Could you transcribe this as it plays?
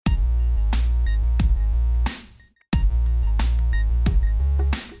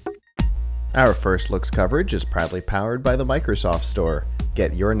Our First Looks coverage is proudly powered by the Microsoft Store.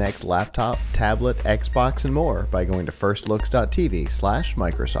 Get your next laptop, tablet, Xbox, and more by going to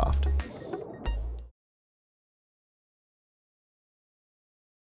firstlooks.tv/Microsoft.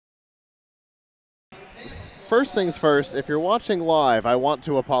 First things first, if you're watching live, I want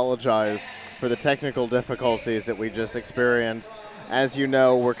to apologize for the technical difficulties that we just experienced. As you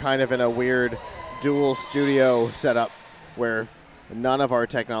know, we're kind of in a weird dual studio setup where none of our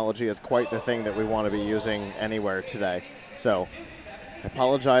technology is quite the thing that we want to be using anywhere today. So I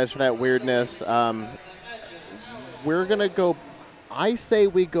apologize for that weirdness. We're going to go, I say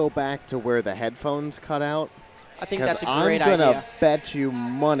we go back to where the headphones cut out. I think that's a great idea. I'm going to bet you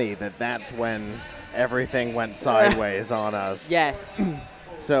money that that's when everything went sideways on us. Yes.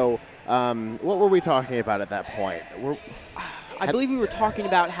 So what were we talking about at that point? I believe we were talking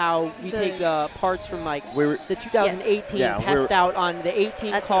about how we take parts from the 2018 test out on the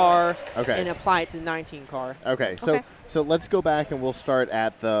 18 car and apply it to the 19 car. Okay, so let's go back and we'll start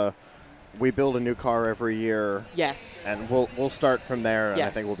at we build a new car every year. Yes. And we'll start from there, and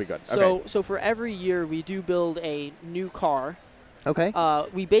yes. I think we'll be good. So for every year we do build a new car. Okay.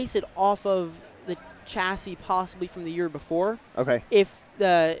 We base it off of the chassis possibly from the year before. Okay. If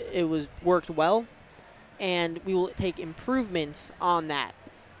it was worked well. And we will take improvements on that.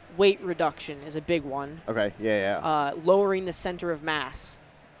 Weight reduction is a big one. Okay, yeah. Lowering the center of mass.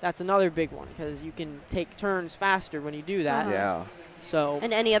 That's another big one because you can take turns faster when you do that. Yeah. So.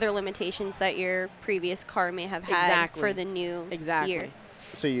 And any other limitations that your previous car may have had for the new year.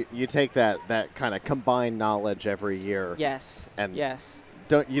 So you take that kind of combined knowledge every year. Yes. And yes.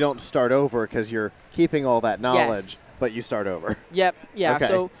 You don't start over because you're keeping all that knowledge, but you start over. Yep. Yeah. Okay.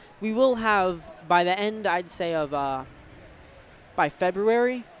 So we will have, by the end, I'd say, of by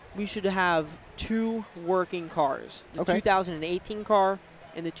February, we should have 2 working cars. The 2018 car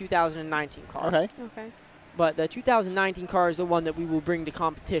and the 2019 car. Okay. But the 2019 car is the one that we will bring to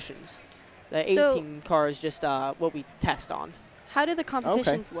competitions. The 18 car is just what we test on. How do the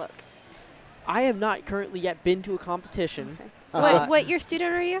competitions look? I have not currently yet been to a competition. Okay. What year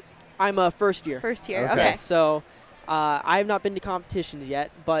student are you? I'm a first year. First year, okay. So I have not been to competitions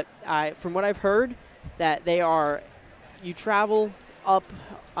yet, but from what I've heard, that you travel up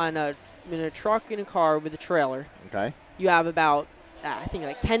in a truck in a car with a trailer. Okay. You have about, I think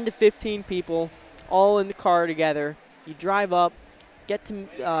 10 to 15 people all in the car together. You drive up, get to,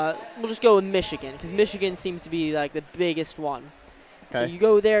 we'll just go with Michigan, because Michigan seems to be the biggest one. Okay. So you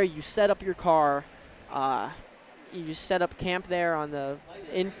go there, you set up your car, you just set up camp there on the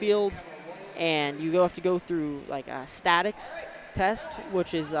infield, and you have to go through a statics test,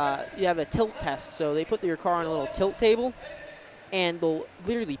 which is you have a tilt test. So they put your car on a little tilt table, and they'll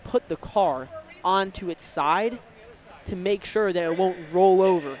literally put the car onto its side to make sure that it won't roll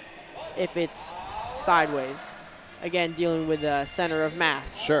over if it's sideways. Again, dealing with the center of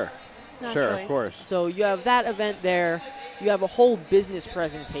mass. Sure. Naturally. Sure, of course. So you have that event there. You have a whole business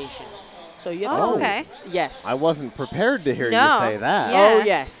presentation. So you have to. Okay. Yes. I wasn't prepared to hear you say that. Yeah. Oh,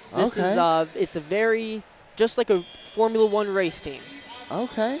 yes. This is it's a very, just like a Formula One race team.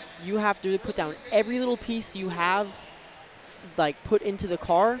 Okay. You have to put down every little piece you have, put into the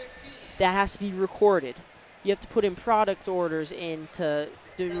car. That has to be recorded. You have to put in product orders in to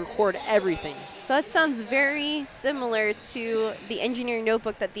record everything. So that sounds very similar to the engineering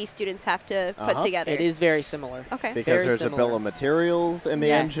notebook that these students have to put together. It is very similar. Okay. Because there's a bill of materials in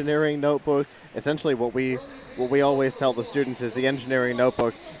the engineering notebook. Essentially what we always tell the students is the engineering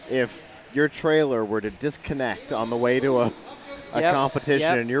notebook, if your trailer were to disconnect on the way to a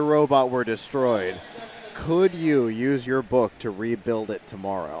competition and your robot were destroyed, could you use your book to rebuild it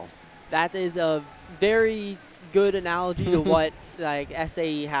tomorrow? That is a very good analogy to what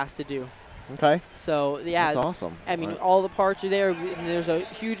SAE has to do. Okay. So yeah, that's awesome. I mean, all the parts are there. And there's a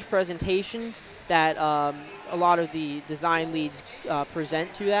huge presentation that a lot of the design leads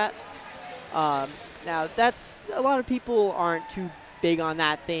present to that. Now that's a lot of people aren't too big on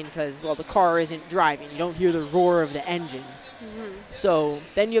that thing because the car isn't driving. You don't hear the roar of the engine. Mm-hmm. So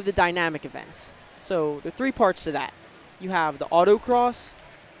then you have the dynamic events. So there are 3 parts to that. You have the autocross,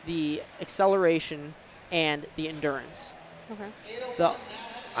 the acceleration, and the endurance. Okay.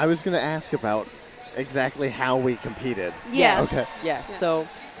 I was going to ask about exactly how we competed. Yes. Okay. Yes. Yeah. So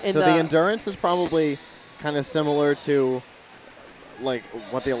the endurance is probably kind of similar to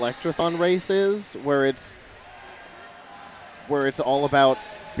what the Electrothon race is, where it's all about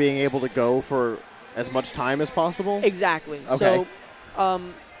being able to go for as much time as possible. Exactly. Okay. So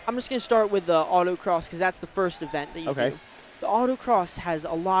I'm just going to start with the autocross because that's the first event that you do. The autocross has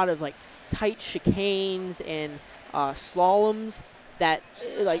a lot of tight chicanes and slaloms that,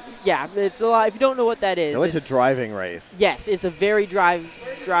 it's a lot. If you don't know what that is, So it's a driving race. Yes, it's a very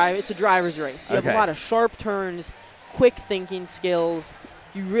it's a driver's race. You have a lot of sharp turns, quick thinking skills.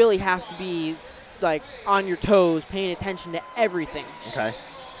 You really have to be like on your toes, paying attention to everything. Okay.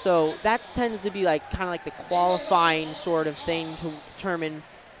 So that tends to be like kind of like the qualifying sort of thing to determine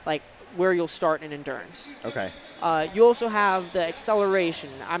like where you'll start in endurance. Okay. You also have the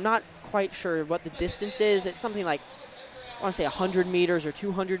acceleration. I'm not quite sure what the distance is. It's something like, I want to say 100 meters or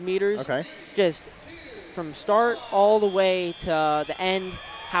 200 meters. Okay. Just from start all the way to the end,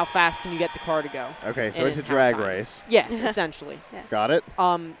 how fast can you get the car to go? Okay, so and it's a in how drag time. race. Yes, essentially. Yeah. Got it.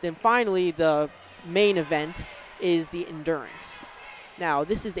 Then finally, the main event is the endurance. Now,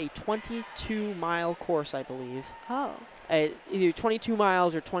 this is a 22-mile course, I believe. Oh. Either 22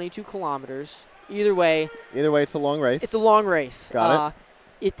 miles or 22 kilometers. Either way, It's a long race. it's a long race. Got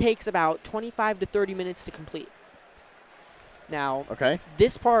it takes about 25 to 30 minutes to complete. Now, Okay.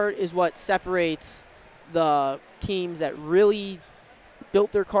 this part is what separates the teams that really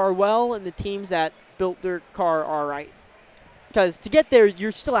built their car well and the teams that built their car all right. Because to get there,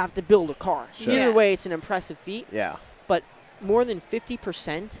 you still have to build a car. Sure. Either Yeah. way, it's an impressive feat. Yeah. But more than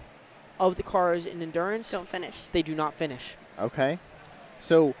 50% of the cars in endurance, Don't finish. they do not finish. Okay.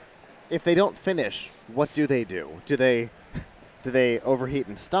 So if they don't finish, what do they do? Do they overheat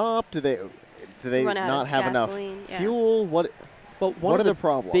and stop? Do they Run out not of have gasoline, enough yeah. fuel? What But one What of are the the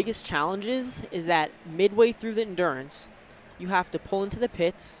problems? biggest challenges is that midway through the endurance, you have to pull into the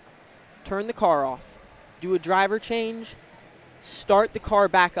pits, turn the car off, do a driver change, start the car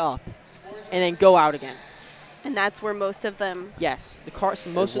back up, and then go out again. And that's where most of them. Yes, most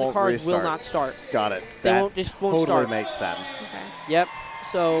of the won't cars will restart. not start. Got it. They That won't totally start. makes sense. Okay. Yep.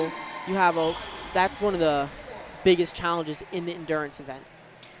 So you have that's one of the biggest challenges in the endurance event.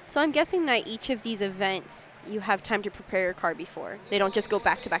 So I'm guessing that each of these events, you have time to prepare your car before. They don't just go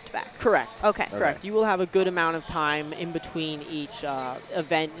back to back to back. Correct. Okay. Correct. You will have a good amount of time in between each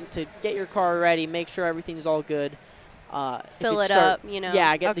event to get your car ready, make sure everything's all good. If Fill you it start- up, you know.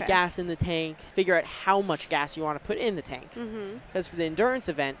 Yeah, get the Okay. gas in the tank, figure out how much gas you want to put in the tank. Mm-hmm. Because for the endurance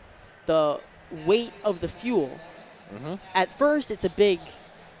event, the weight of the fuel, Mhm. at first it's a big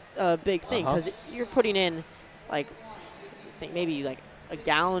thing Uh-huh. because you're putting in like, I think maybe like a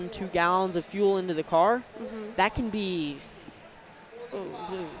gallon, 2 gallons of fuel into the car. Mm-hmm. That can be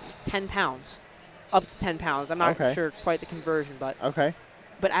 10 pounds, up to 10 pounds. I'm not Okay. sure quite the conversion, but Okay.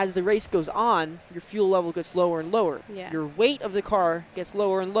 as the race goes on, your fuel level gets lower and lower. Yeah. Your weight of the car gets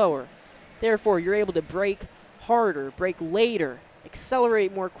lower and lower. Therefore, you're able to brake harder, brake later,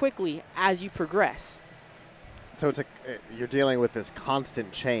 accelerate more quickly as you progress. So you're dealing with this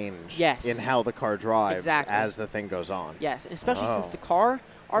constant change Yes. in how the car drives Exactly. as the thing goes on. Yes, and especially since Oh. the car,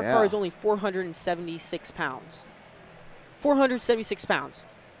 our car Yeah. is only 476 pounds. 476 pounds.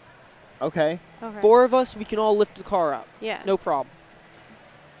 Okay. Okay. 4 of us, we can all lift the car up. Yeah. No problem.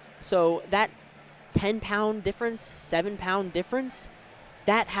 So that 10-pound difference, 7-pound difference,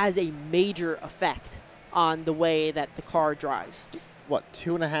 that has a major effect on the way that the car drives. What,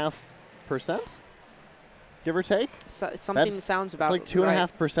 2.5%? Give or take? So, something That's- sounds about It's like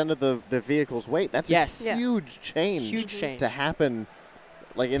 2.5% of the vehicle's weight. That's Yes. a Yeah. huge change. Huge change. To happen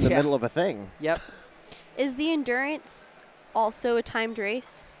like in the Yeah. middle of a thing. Yep. Is the endurance also a timed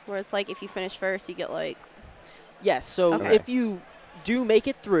race where it's like if you finish first, you get like Yes. So Okay. if you do make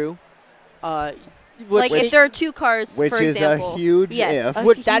it through, like Which- if there are 2 cars, which for is example. a huge yes,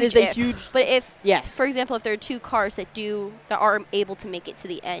 if. that is a if. huge. But if, Yes. for example, if there are 2 cars that are able to make it to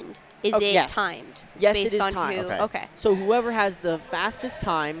the end, is Oh, it yes. timed? Yes, based it is on timed. Who? Okay. Okay. So whoever has the fastest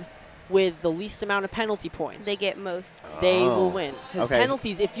time with the least amount of penalty points, They get most. they Oh. will win. Because Okay.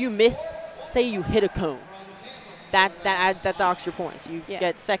 penalties, if you miss, say you hit a cone, that docks your points. You Yeah.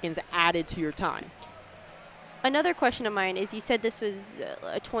 get seconds added to your time. Another question of mine is you said this was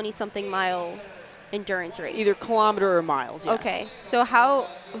a 20-something mile endurance race. Either kilometer or miles. Yes. Okay. So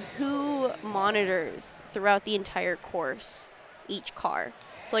who monitors throughout the entire course each car?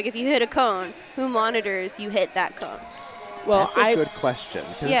 So like if you hit a cone, who monitors you hit that cone? Well, That's a good question.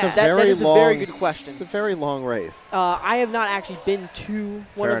 'cause Yeah. It's a that very is long, a very good question. It's a very long race. I have not actually been to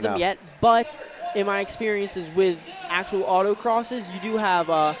one Fair of them enough. yet, but in my experiences with actual autocrosses, you do have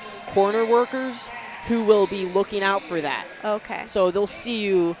corner workers who will be looking out for that. Okay. So they'll see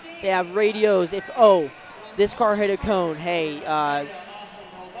you. They have radios. If this car hit a cone, hey,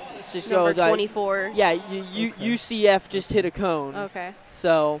 let's just Number go. 24. Yeah, UCF just hit a cone. Okay.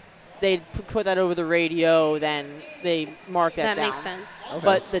 So they put that over the radio. Then they mark that down. makes sense. Okay.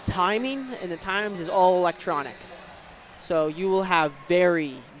 But the timing and the times is all electronic. So you will have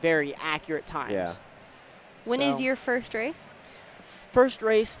very, very accurate times. Yeah. When is So, your first race? First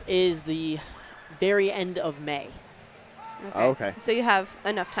race is the very end of May. Okay. So you have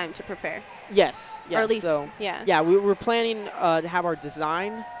enough time to prepare. Yes. Or at least, So, yeah. yeah, we were planning to have our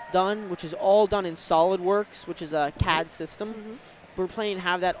design done, which is all done in SolidWorks, which is a CAD system. Mhm. We're planning to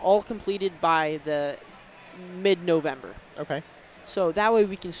have that all completed by the mid-November. Okay. So that way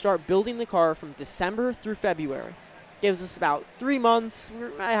we can start building the car from December through February. Gives us about 3 months. We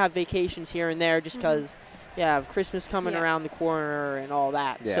might have vacations here and there just because you have Christmas coming Yeah. around the corner and all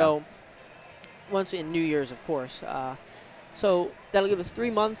that. Yeah. So once in New Year's, of course. So that'll give us 3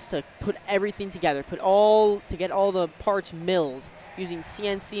 months to put everything together, to get all the parts milled using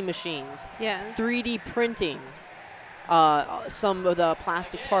CNC machines, Yeah. 3D printing some of the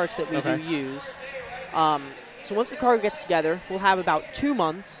plastic parts that we Okay. do use. So once the car gets together, we'll have about 2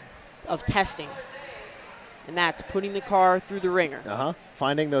 months of testing. And that's putting the car through the ringer.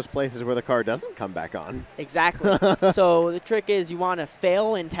 Finding those places where the car doesn't come back on. Exactly. So the trick is you want to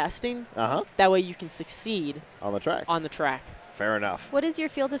fail in testing. That way you can succeed On the track. on the track. Fair enough. What is your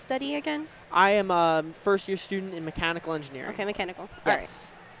field of study again? I am a first-year student in mechanical engineering. Okay, mechanical.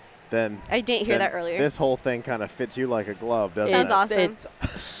 Yes. Then I didn't hear then that earlier. This whole thing kind of fits you like a glove, doesn't Sounds it? awesome.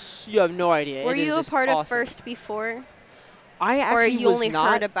 It's you have no idea. Were It is you a just part of awesome. First before? I Or actually you was only not.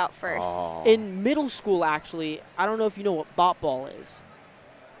 heard about First? Oh. In middle school, actually, I don't know if you know what bot ball is.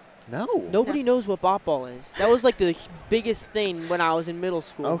 No. Nobody knows what bot ball is. That was like the biggest thing when I was in middle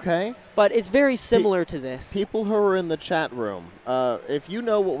school. Okay. But it's very similar to this. People who are in the chat room, if you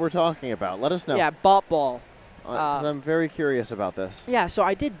know what we're talking about, let us know. Yeah, bot ball. 'Cause I'm very curious about this. Yeah, so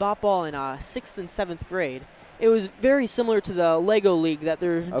I did bot ball in 6th and 7th grade. It was very similar to the Lego League that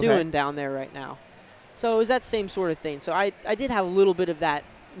they're Okay. doing down there right now. So it was that same sort of thing. So I did have a little bit of that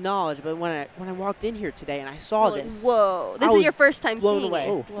knowledge, but when I walked in here today and I saw Like, this, Whoa. I This is was your first time blown seeing away. it.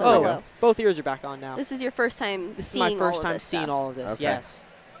 Oh, Whoa, there you whoa. go. both ears are back on now. This is your first time This is seeing my first all of time this seeing stuff. all of this, Okay. yes.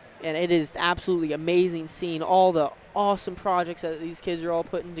 And it is absolutely amazing seeing all the awesome projects that these kids are all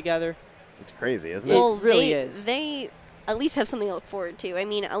putting together. It's crazy, isn't It it? Well, really they, is. They at least have something to look forward to. I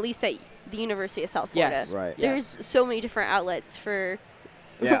mean, at least at the University of South Florida. Yes. Right. There's Yes. so many different outlets for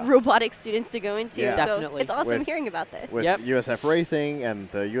Yeah. robotic students to go into. Yeah. So Definitely. it's awesome With- hearing about this. With Yep. USF Racing and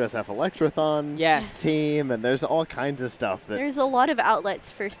the USF Electrothon Yes. team, and there's all kinds of stuff that. There's a lot of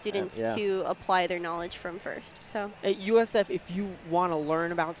outlets for students yeah. to apply their knowledge from First. So At USF, if you want to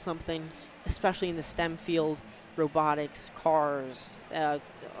learn about something, especially in the STEM field, robotics, cars,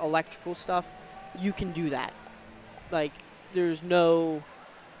 electrical stuff, you can do that. Like, there's no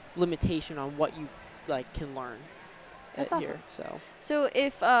limitation on what you can learn. That's here. awesome. So So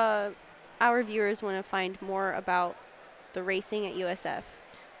if our viewers want to find more about the racing at USF,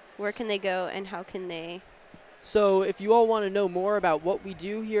 where can they go and how can they? So if you all want to know more about what we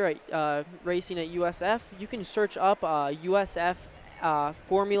do here at racing at USF, you can search up USF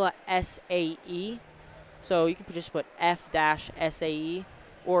Formula SAE. So you can just put F-SAE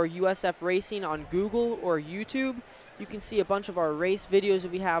or USF Racing on Google or YouTube. You can see a bunch of our race videos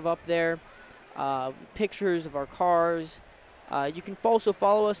that we have up there, pictures of our cars. You can also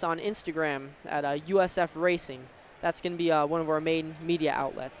follow us on Instagram at USF Racing. That's going to be one of our main media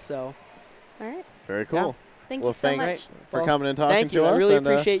outlets. So All right. Very cool. Thank Well, you so thanks much. for Well, coming and talking thank to you. us. I really and,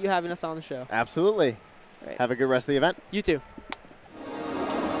 appreciate you having us on the show. Absolutely. Right. Have a good rest of the event. You too.